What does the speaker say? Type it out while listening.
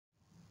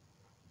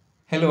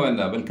Hello and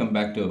welcome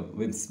back to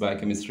With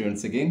Biochemistry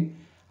once again.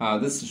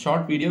 This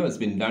short video has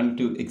been done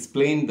to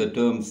explain the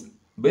terms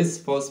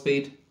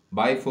bisphosphate,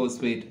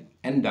 biphosphate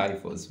and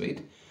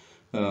diphosphate.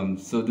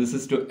 So this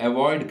is to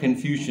avoid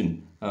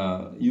confusion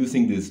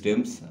using these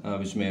terms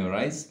which may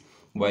arise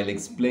while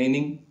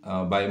explaining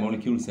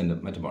biomolecules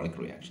and metabolic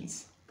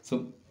reactions.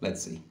 So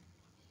let's see.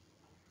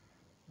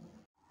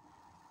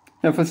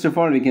 Now first of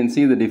all we can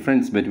see the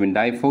difference between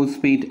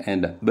diphosphate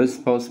and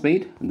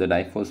bisphosphate. The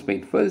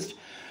diphosphate first.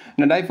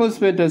 Now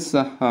diphosphate is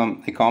a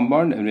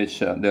compound in which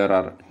there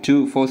are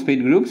two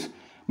phosphate groups,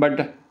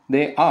 but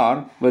they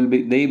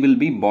will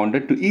be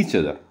bonded to each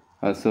other.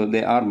 So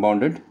they are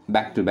bonded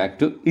back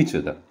to each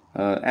other,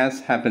 as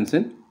happens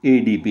in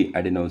ADP,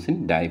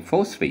 adenosine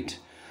diphosphate.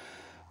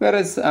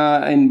 Whereas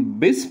in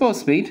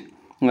bisphosphate,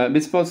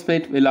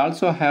 bisphosphate will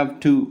also have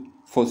two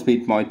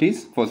phosphate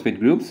moieties, phosphate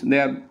groups. They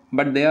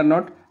are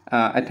not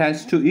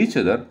attached to each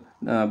other,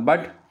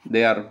 but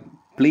they are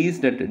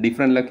placed at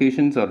different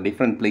locations or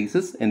different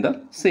places in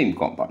the same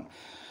compound.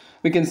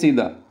 We can see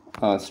the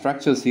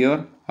structures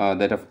here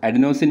that of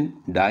adenosine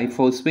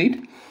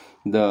diphosphate.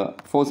 The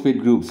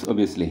phosphate groups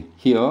obviously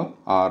here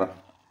are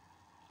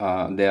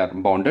they are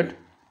bonded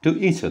to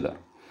each other,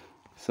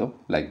 so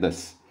like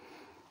this.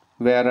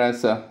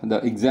 Whereas the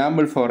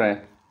example for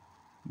a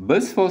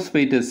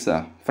bisphosphate is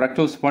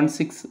fructose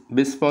 1,6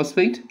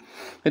 bisphosphate.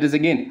 It is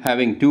again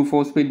having two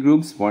phosphate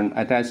groups, one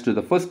attached to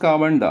the first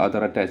carbon, the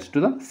other attached to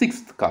the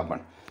sixth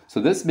carbon. So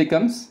this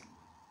becomes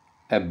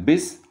a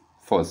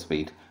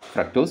bisphosphate,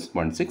 fructose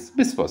 1,6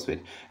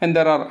 bisphosphate. And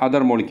there are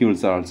other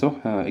molecules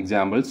also,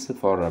 examples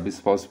for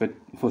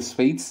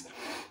bisphosphates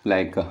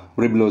like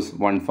ribulose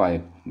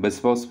 1,5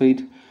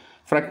 bisphosphate,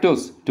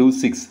 fructose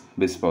 2,6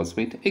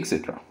 bisphosphate,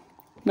 etc.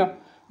 Now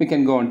we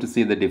can go on to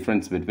see the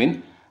difference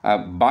between a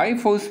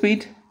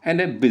biphosphate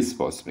and a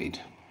bisphosphate.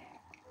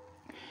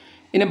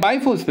 In a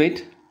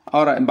biphosphate,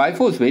 or a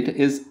biphosphate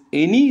is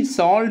any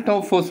salt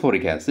of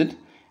phosphoric acid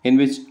in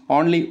which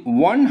only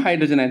one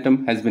hydrogen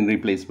atom has been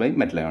replaced by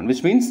metal ion,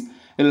 which means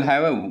it will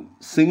have a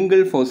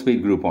single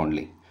phosphate group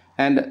only,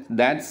 and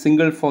that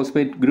single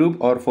phosphate group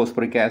or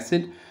phosphoric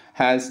acid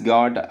has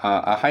got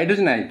a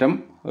hydrogen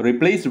atom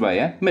replaced by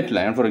a metal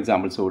ion, for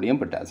example sodium,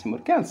 potassium or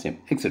calcium,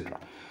 etc.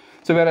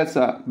 So whereas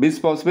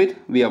bisphosphate,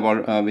 we have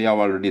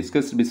already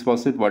discussed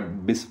bisphosphate,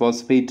 what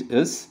bisphosphate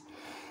is.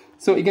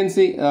 So you can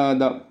see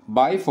the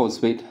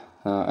biphosphate,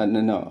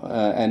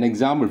 an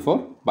example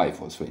for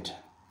biphosphate.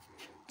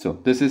 So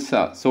this is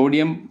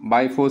sodium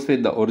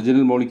biphosphate, the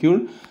original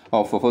molecule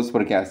of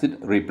phosphoric acid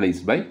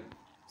replaced by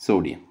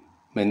sodium.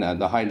 When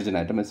the hydrogen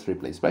atom is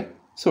replaced by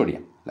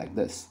sodium, like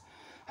this.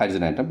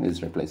 Hydrogen atom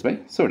is replaced by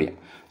sodium.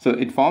 So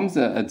it forms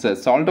it's a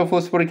salt of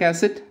phosphoric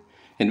acid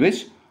in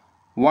which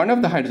one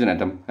of the hydrogen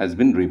atom has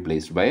been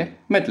replaced by a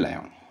metal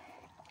ion.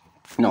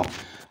 Now,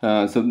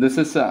 so this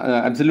is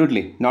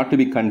absolutely not to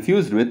be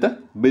confused with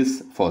the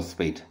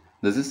bisphosphate.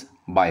 This is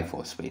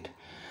biphosphate.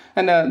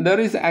 And there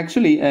is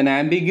actually an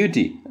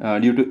ambiguity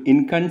due to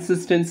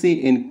inconsistency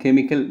in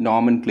chemical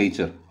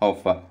nomenclature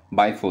of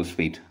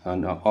biphosphate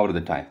over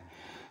the time.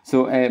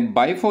 So a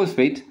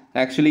biphosphate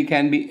actually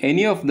can be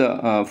any of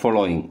the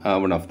following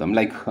one of them,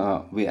 like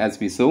as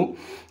we saw,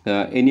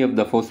 any of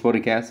the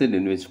phosphoric acid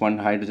in which one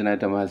hydrogen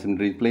atom has been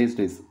replaced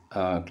is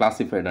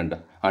classified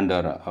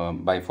under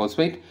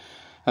biphosphate.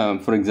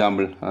 For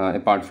example,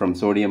 apart from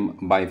sodium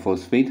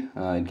biphosphate,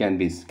 it can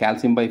be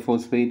calcium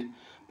biphosphate,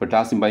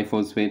 potassium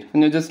biphosphate,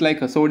 and just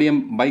like a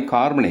sodium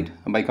bicarbonate.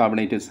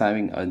 Bicarbonate is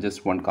having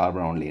just one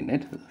carbon only in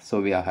it, so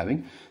we are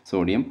having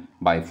sodium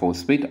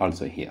biphosphate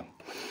also here.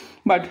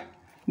 But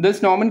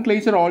this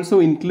nomenclature also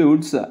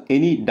includes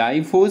any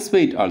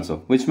diphosphate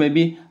also, which may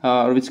be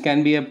which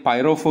can be a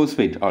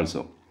pyrophosphate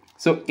also.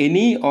 So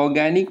any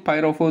organic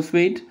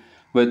pyrophosphate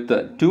with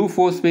two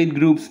phosphate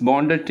groups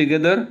bonded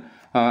together,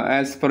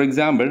 as for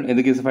example in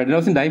the case of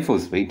adenosine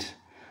diphosphate,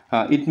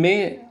 it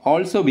may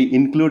also be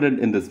included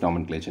in this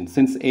nomenclature,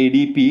 since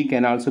ADP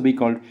can also be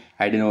called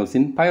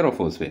adenosine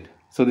pyrophosphate.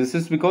 So this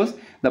is because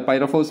the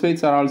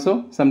pyrophosphates are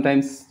also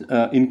sometimes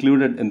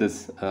included in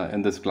this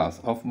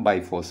class of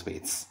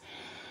biphosphates.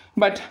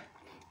 But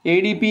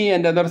ADP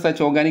and other such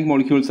organic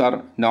molecules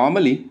are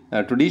normally,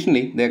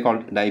 traditionally, they are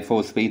called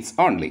diphosphates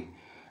only.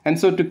 And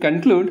so to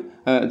conclude,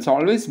 it's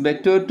always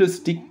better to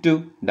stick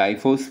to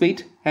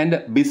diphosphate and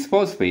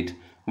bisphosphate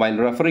while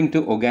referring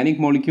to organic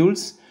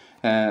molecules,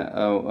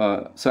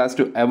 so as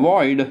to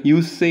avoid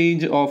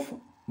usage of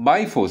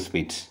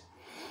biphosphate.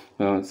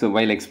 So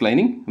while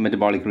explaining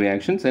metabolic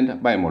reactions and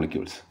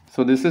biomolecules.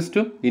 So this is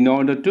in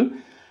order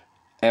to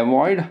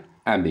avoid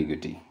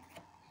ambiguity.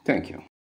 Thank you.